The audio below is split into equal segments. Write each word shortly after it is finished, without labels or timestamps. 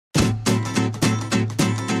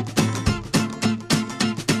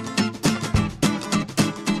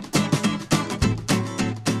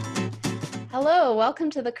Hello,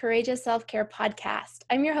 welcome to the Courageous Self-Care Podcast.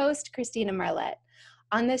 I'm your host, Christina Marlette.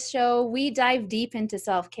 On this show, we dive deep into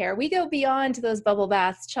self-care. We go beyond those bubble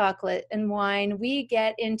baths, chocolate, and wine. We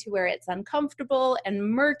get into where it's uncomfortable and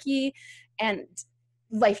murky and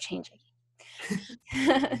life-changing.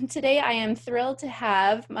 Today, I am thrilled to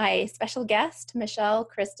have my special guest,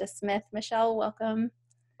 Christa Smith. Michelle, welcome.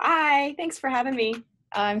 Hi, thanks for having me.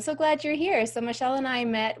 I'm so glad you're here. So Michelle and I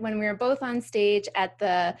met when we were both on stage at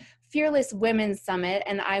the Fearless Women's Summit,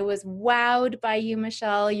 and I was wowed by you,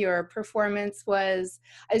 Michelle. Your performance was,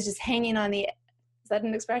 I was just hanging on the, is that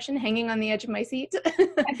an expression? Hanging on the edge of my seat?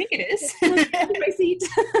 I think it is. My seat.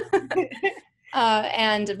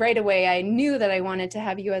 And right away, I knew that I wanted to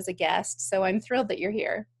have you as a guest, so I'm thrilled that you're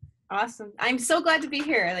here. Awesome. I'm so glad to be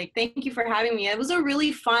here. Thank you for having me. It was a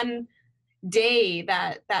really fun day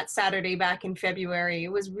that Saturday back in February.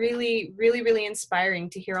 It was really, really, really inspiring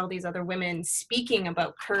to hear all these other women speaking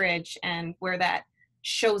about courage and where that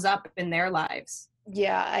shows up in their lives.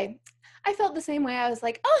 Yeah, I felt the same way. I was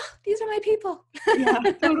like, oh, these are my people. Yeah,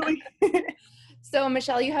 totally. So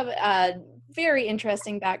Michelle, you have a very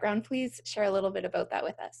interesting background. Please share a little bit about that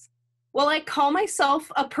with us. Well, I call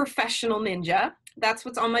myself a professional ninja. That's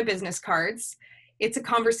what's on my business cards. It's a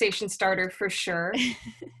conversation starter for sure.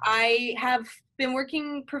 I have been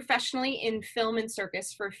working professionally in film and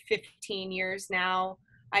circus for 15 years now.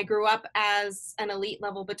 I grew up as an elite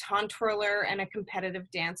level baton twirler and a competitive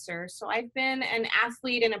dancer. So I've been an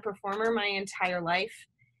athlete and a performer my entire life.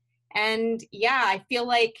 And yeah, I feel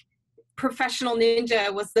like professional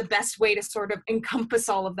ninja was the best way to sort of encompass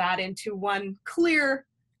all of that into one clear,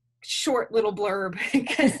 short little blurb,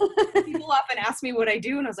 because people often ask me what I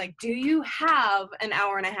do, and I was like, do you have an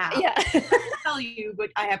hour and a half? Yeah. I can tell you,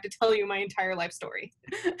 but I have to tell you my entire life story.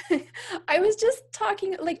 I was just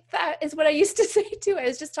talking, like, that is what I used to say too. I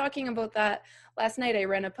was just talking about that last night. I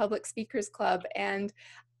ran a public speakers club, and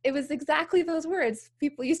it was exactly those words.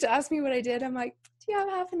 People used to ask me what I did. I'm like, do you have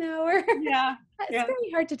half an hour? Yeah. It's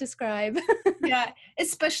very hard to describe. Yeah,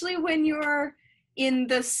 especially when you're in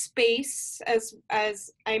the space,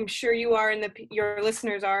 as I'm sure you are and your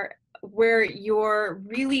listeners are, where you're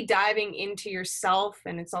really diving into yourself,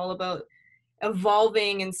 and it's all about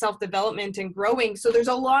evolving and self-development and growing. So there's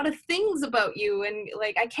a lot of things about you, and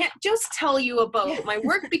like I can't just tell you about my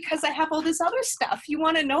work because I have all this other stuff. You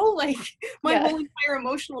want to know like my whole entire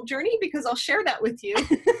emotional journey, because I'll share that with you.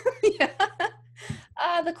 Yeah.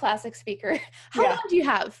 The classic speaker. How long do you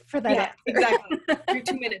have for that? Yeah, exactly. Your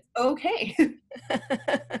 2 minutes. Okay.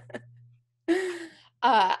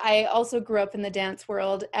 I also grew up in the dance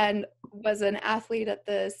world and was an athlete at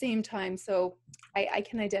the same time, so I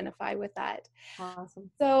can identify with that. Awesome.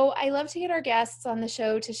 So I love to get our guests on the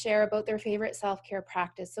show to share about their favorite self-care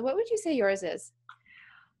practice. So what would you say yours is?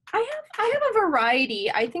 I have a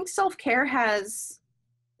variety. I think self-care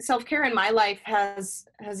in my life has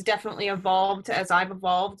definitely evolved as I've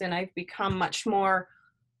evolved, and I've become much more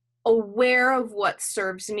aware of what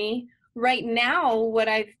serves me. Right now, what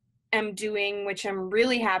I am doing, which I'm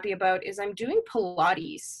really happy about, is I'm doing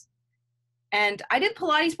Pilates. And I did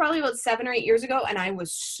Pilates probably about 7 or 8 years ago, and I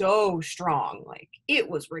was so strong. Like, it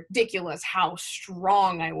was ridiculous how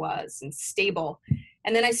strong I was and stable.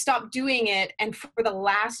 And then I stopped doing it, and for the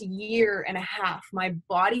last year and a half, my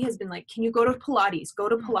body has been like, can you go to Pilates? Go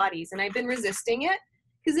to Pilates. And I've been resisting it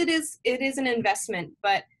because it is an investment.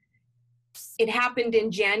 But it happened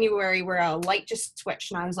in January where a light just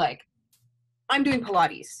switched, and I was like, I'm doing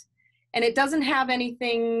Pilates. And it doesn't have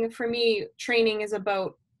anything, for me, training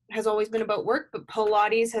has always been about work, but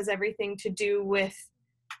Pilates has everything to do with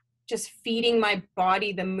just feeding my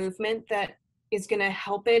body the movement that is going to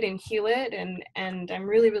help it and heal it. And I'm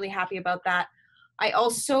really, really happy about that. I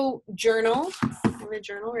also journal. I have a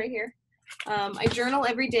journal right here. I journal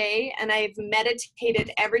every day, and I've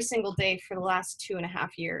meditated every single day for the last 2.5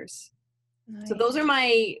 years. Nice. So those are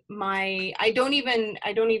my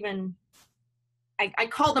I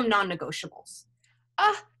call them non-negotiables.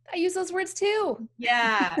 I use those words too.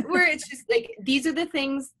 Yeah, where it's just like, these are the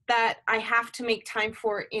things that I have to make time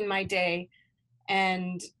for in my day,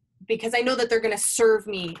 and because I know that they're going to serve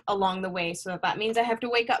me along the way. So if that means I have to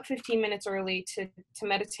wake up 15 minutes early to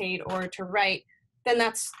meditate or to write, then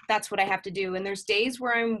that's what I have to do. And there's days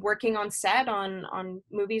where I'm working on set on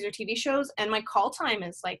movies or TV shows, and my call time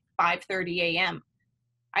is like 5:30 a.m.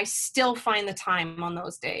 I still find the time on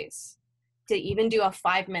those days to even do a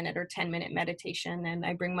 5-minute or 10-minute meditation, and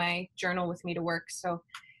I bring my journal with me to work. So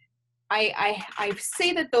I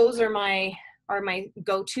say that those are my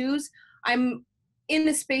go-tos. I'm in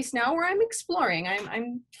the space now where I'm exploring.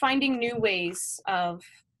 I'm finding new ways of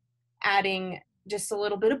adding just a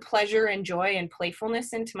little bit of pleasure and joy and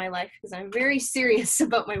playfulness into my life, because I'm very serious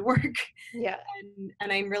about my work. Yeah.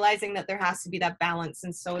 And I'm realizing that there has to be that balance.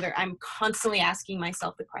 And so I'm constantly asking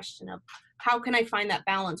myself the question of, how can I find that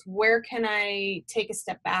balance? Where can I take a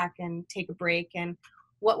step back and take a break? And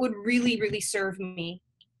what would really, really serve me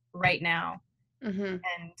right now? Mm-hmm.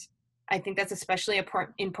 And I think that's especially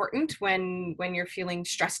important when you're feeling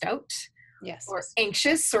stressed out Yes. or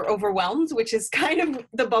anxious or overwhelmed, which is kind of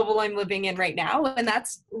the bubble I'm living in right now. And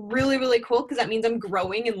that's really, really cool, because that means I'm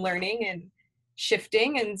growing and learning and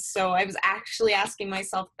shifting. And so I was actually asking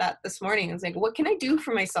myself that this morning. I was like, what can I do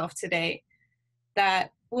for myself today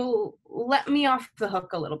that will let me off the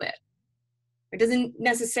hook a little bit? It doesn't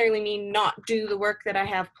necessarily mean not do the work that I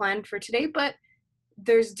have planned for today, but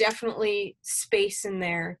there's definitely space in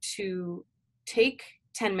there to take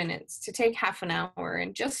 10 minutes, to take half an hour,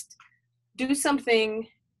 and just do something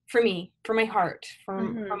for me, for my heart, for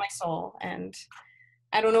my soul. And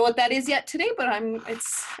I don't know what that is yet today, but I'm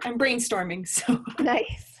brainstorming. So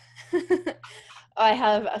Nice. I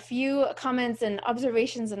have a few comments and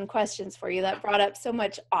observations and questions for you that brought up so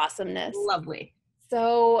much awesomeness. lovely.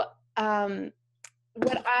 So,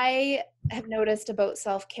 what I have noticed about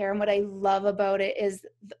self-care and what I love about it is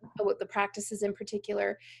what the practices in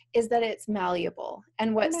particular is that it's malleable,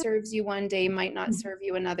 and what serves you one day might not serve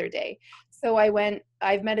you another day. So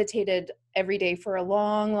I've meditated every day for a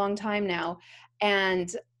long, long time now.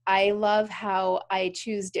 And I love how I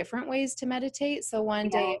choose different ways to meditate. So one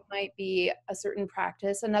day it might be a certain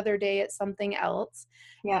practice, another day it's something else.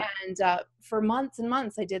 Yeah. And for months and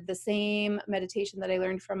months, I did the same meditation that I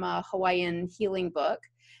learned from a Hawaiian healing book,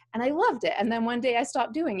 and I loved it. And then one day I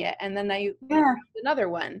stopped doing it, and then I found another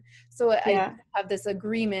one. So I have this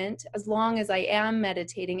agreement: as long as I am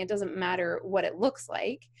meditating, it doesn't matter what it looks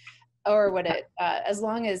like, or what it, as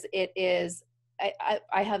long as it is,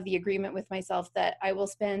 I have the agreement with myself that I will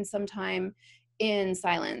spend some time in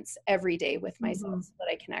silence every day with myself, so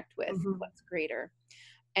that I connect with what's greater.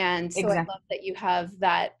 And so I love that you have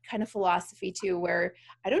that kind of philosophy too, where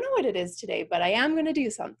I don't know what it is today, but I am going to do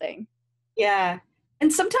something. Yeah.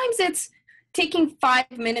 And sometimes it's taking 5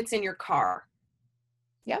 minutes in your car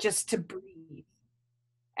just to breathe.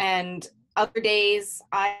 And other days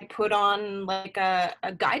I put on like a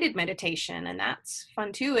guided meditation, and that's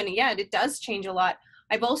fun too. And yeah, it does change a lot.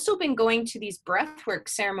 I've also been going to these breathwork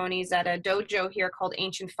ceremonies at a dojo here called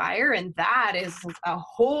Ancient Fire, and that is a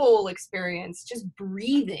whole experience, just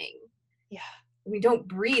breathing. Yeah. We don't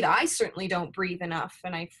breathe. I certainly don't breathe enough,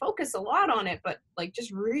 and I focus a lot on it, but like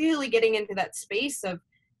just really getting into that space of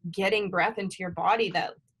getting breath into your body,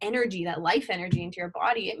 that energy, that life energy into your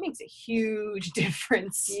body, it makes a huge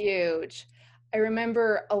difference. Huge. I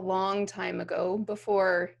remember a long time ago,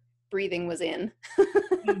 before breathing was in.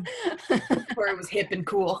 Before it was hip and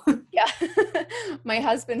cool. Yeah. My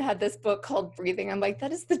husband had this book called Breathing. I'm like,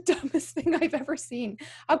 that is the dumbest thing I've ever seen.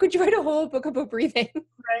 How could you write a whole book about breathing?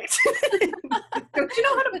 Right. Don't you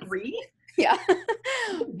know how to breathe? Yeah.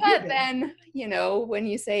 But then, when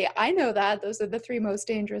you say, I know that, those are the 3 most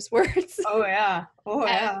dangerous words. Oh, yeah. Oh,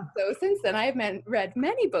 yeah. So since then, I've read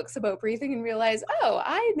many books about breathing and realized,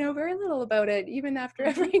 I know very little about it, even after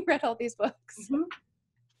having read all these books.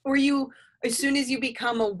 Or as soon as you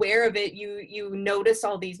become aware of it, you notice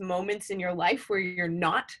all these moments in your life where you're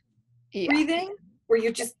not breathing, where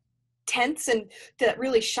you're just tense, and that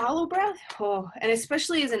really shallow breath. And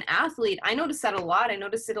especially as an athlete, I notice that a lot. I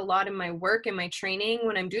notice it a lot in my work and my training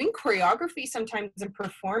when I'm doing choreography. Sometimes I'm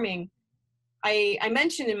performing. I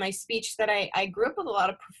mentioned in my speech that I grew up with a lot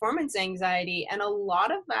of performance anxiety, and a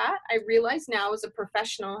lot of that I realize now as a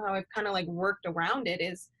professional, how I've kind of like worked around it,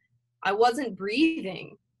 is I wasn't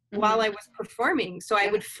breathing while I was performing. So I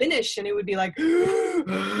would finish and it would be like,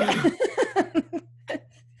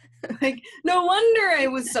 like, no wonder I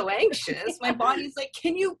was so anxious. My body's like,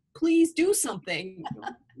 can you please do something?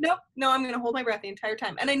 No, I'm going to hold my breath the entire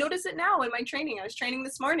time. And I notice it now in my training. I was training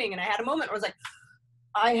this morning and I had a moment where I was like,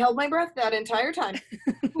 I held my breath that entire time.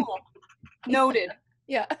 Cool. Noted.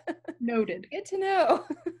 Yeah. Noted. Good to know.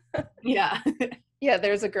 Yeah. Yeah,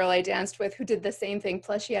 there's a girl I danced with who did the same thing,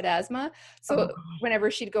 plus she had asthma. So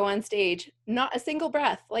whenever she'd go on stage, not a single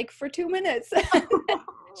breath, like for 2 minutes.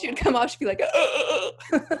 She would come off, she'd be like,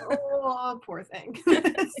 oh, poor thing.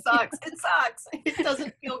 It sucks. It sucks. It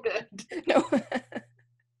doesn't feel good. No.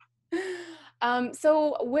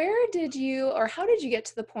 So how did you get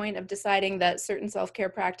to the point of deciding that certain self-care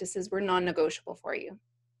practices were non-negotiable for you?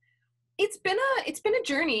 It's been a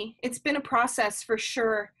journey. It's been a process for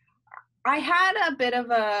sure. I had a bit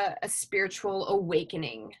of a spiritual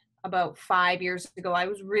awakening about 5 years ago. I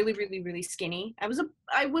was really, really, really skinny. I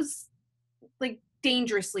was like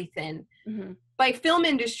dangerously thin. Mm-hmm. By film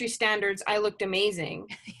industry standards, I looked amazing,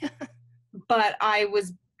 but I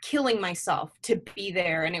was killing myself to be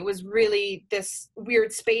there. And it was really this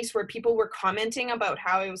weird space where people were commenting about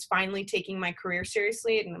how I was finally taking my career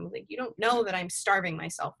seriously. And I'm like, you don't know that I'm starving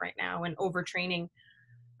myself right now and overtraining.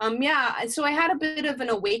 Yeah, and so I had a bit of an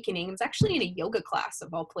awakening. It was actually in a yoga class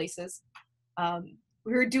of all places.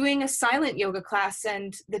 We were doing a silent yoga class,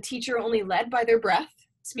 and the teacher only led by their breath,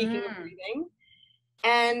 speaking of breathing.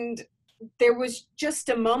 And there was just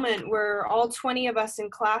a moment where all 20 of us in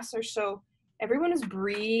class or so, everyone was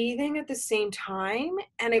breathing at the same time.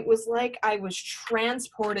 And it was like I was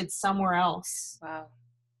transported somewhere else. Wow.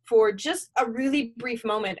 For just a really brief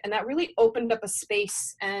moment. And that really opened up a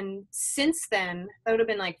space. And since then, that would have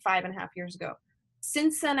been like 5.5 years ago.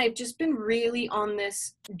 Since then, I've just been really on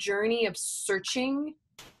this journey of searching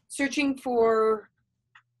for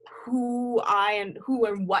who and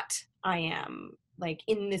what I am, like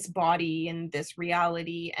in this body and this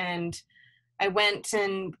reality. And I went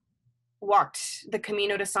and walked the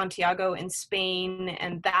Camino de Santiago in Spain,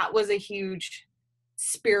 and that was a huge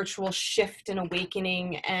spiritual shift and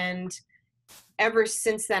awakening. And ever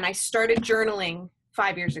since then, I started journaling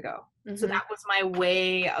 5 years ago. Mm-hmm. So that was my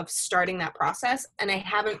way of starting that process, and I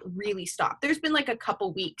haven't really stopped. There's been like a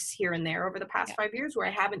couple weeks here and there over the past 5 years where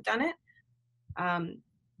I haven't done it.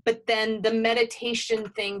 But then the meditation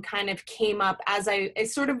thing kind of came up as I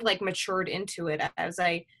sort of like matured into it, as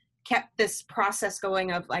I kept this process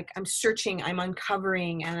going of like, I'm searching, I'm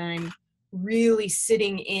uncovering, and I'm really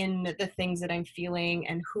sitting in the things that I'm feeling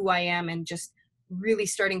and who I am, and just really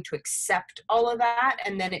starting to accept all of that.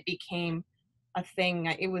 And then it became a thing.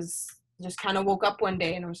 It was just kind of woke up one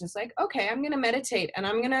day and I was just like, okay, I'm going to meditate, and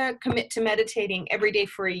I'm going to commit to meditating every day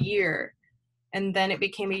for a year. And then it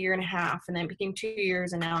became 1.5 years, and then it became 2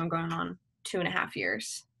 years, and now I'm going on 2.5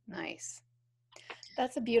 years. Nice.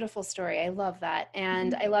 That's a beautiful story. I love that.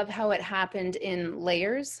 And I love how it happened in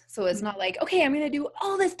layers. So it's not like, okay, I'm going to do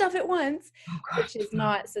all this stuff at once, which is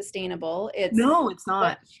not sustainable. It's not.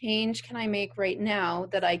 What change can I make right now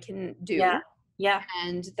that I can do? Yeah.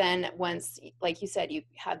 And then once, like you said, you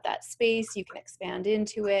have that space, you can expand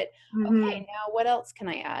into it. Mm-hmm. Okay, now what else can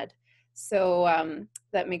I add? So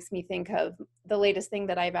that makes me think of the latest thing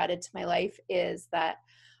that I've added to my life is that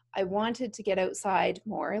I wanted to get outside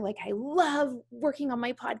more. Like, I love working on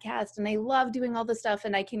my podcast and I love doing all the stuff,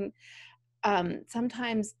 and I can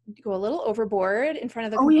sometimes go a little overboard in front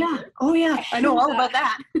of the computer. Oh yeah. I know all about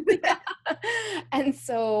that. And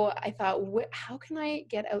so I thought, how can I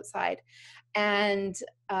get outside? And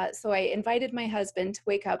so I invited my husband to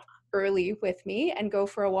wake up early with me and go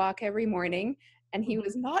for a walk every morning. And he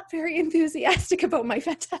was not very enthusiastic about my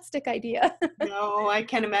fantastic idea. No, I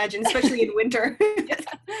can imagine, especially in winter.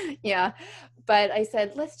 Yeah. But I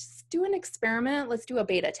said, let's just do an experiment. Let's do a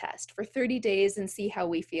beta test for 30 days and see how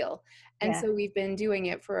we feel. And so we've been doing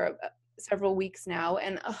it for several weeks now.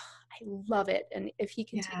 And I love it. And if he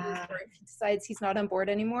continues or if he decides he's not on board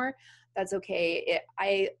anymore, that's okay.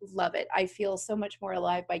 I love it. I feel so much more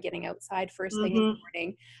alive by getting outside first thing in the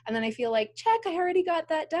morning. And then I feel like, check, I already got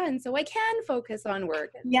that done. So I can focus on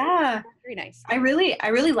work. Yeah. Very nice. I really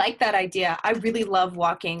like that idea. I really love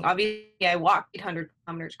walking. Obviously, I walked 800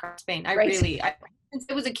 kilometers across Spain. Since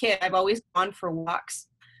I was a kid, I've always gone for walks.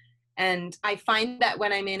 And I find that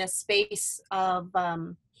when I'm in a space of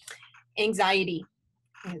anxiety,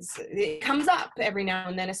 it comes up every now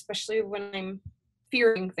and then, especially when I'm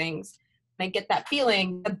fearing things. I get that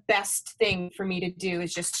feeling, the best thing for me to do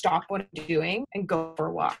is just stop what I'm doing and go for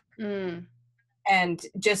a walk. And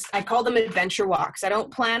I call them adventure walks. I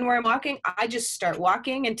don't plan where I'm walking. I just start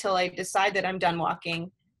walking until I decide that I'm done walking.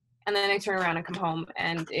 And then I turn around and come home,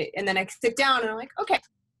 and then I sit down and I'm like, okay,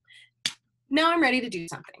 now I'm ready to do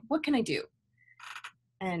something. What can I do?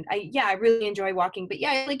 And I really enjoy walking. But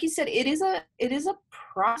yeah, like you said, it is a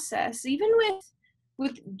process. Even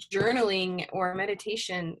with journaling or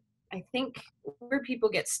meditation, I think where people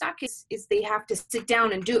get stuck is they have to sit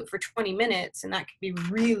down and do it for 20 minutes. And that can be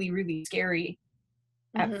really, really scary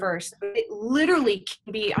at first. But it literally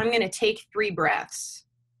can be, I'm going to take 3 breaths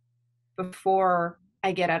before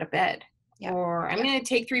I get out of bed. Or I'm going to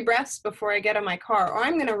take 3 breaths before I get in my car. Or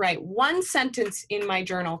I'm going to write 1 sentence in my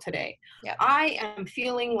journal today. I am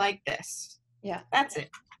feeling like this. That's it.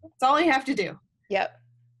 That's all I have to do.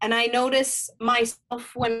 And I notice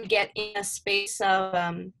myself when I get in a space of,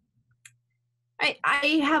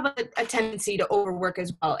 I have a tendency to overwork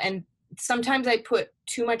as well. And sometimes I put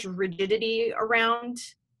too much rigidity around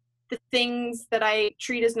the things that I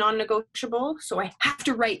treat as non-negotiable. So I have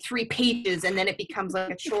to write 3 pages, and then it becomes like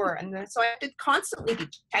a chore. And then, so I have to constantly be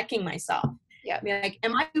checking myself. Yeah. I mean, like,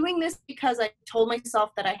 am I doing this because I told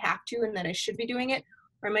myself that I have to and that I should be doing it?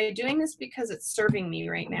 Or am I doing this because it's serving me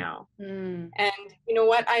right now? Mm. And you know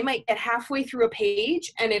what? I might get halfway through a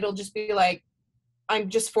page and it'll just be like, I'm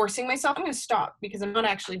just forcing myself. I'm going to stop because I'm not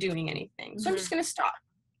actually doing anything. So I'm just going to stop.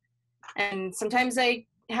 And sometimes I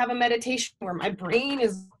have a meditation where my brain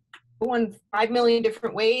is going 5 million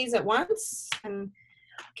different ways at once. And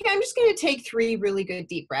okay, I'm just going to take 3 really good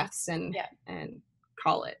deep breaths and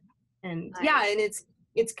call it. And Nice. yeah, and it's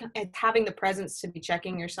having the presence to be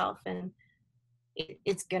checking yourself, and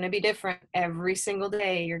it's going to be different every single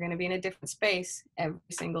day. You're going to be in a different space every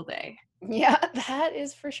single day. Yeah, that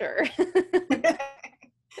is for sure.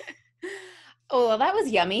 Oh, well, that was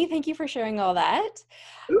yummy. Thank you for sharing all that.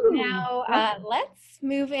 Ooh, Now, let's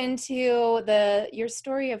move into your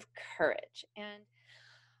story of courage. And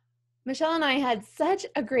Michelle and I had such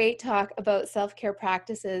a great talk about self-care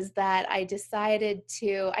practices that I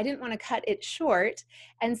didn't want to cut it short.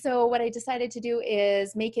 And so what I decided to do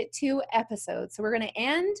is make it 2 episodes. So we're going to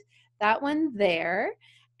end that one there.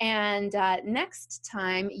 And next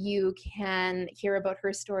time you can hear about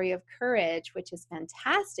her story of courage, which is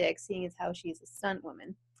fantastic, seeing as how she's a stunt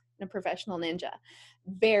woman and a professional ninja.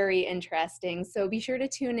 Very interesting. So be sure to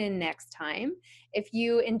tune in next time. If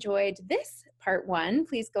you enjoyed this part 1,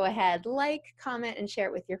 please go ahead, like, comment, and share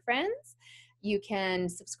it with your friends. You can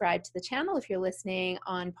subscribe to the channel if you're listening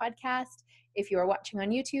on podcast. If you are watching on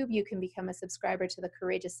YouTube, you can become a subscriber to the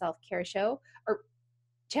Courageous Self-Care Show or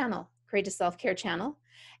channel, Courageous Self-Care channel.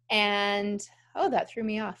 And, oh, that threw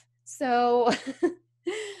me off. So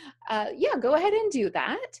yeah, go ahead and do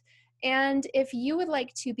that. And if you would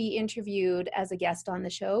like to be interviewed as a guest on the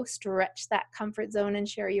show, stretch that comfort zone and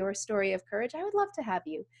share your story of courage, I would love to have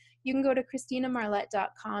you. You can go to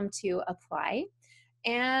ChristinaMarlett.com to apply.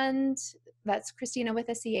 And that's Christina with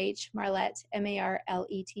a CH, Marlett,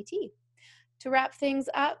 Marlett. To wrap things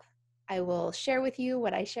up, I will share with you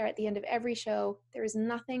what I share at the end of every show. There is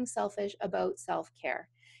nothing selfish about self-care.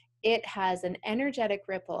 It has an energetic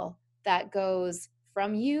ripple that goes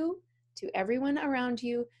from you to everyone around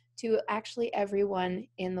you to actually everyone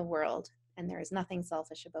in the world. And there is nothing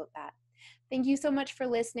selfish about that. Thank you so much for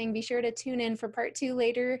listening. Be sure to tune in for part 2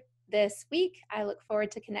 later this week. I look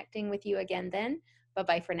forward to connecting with you again then.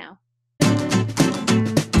 Bye-bye for now.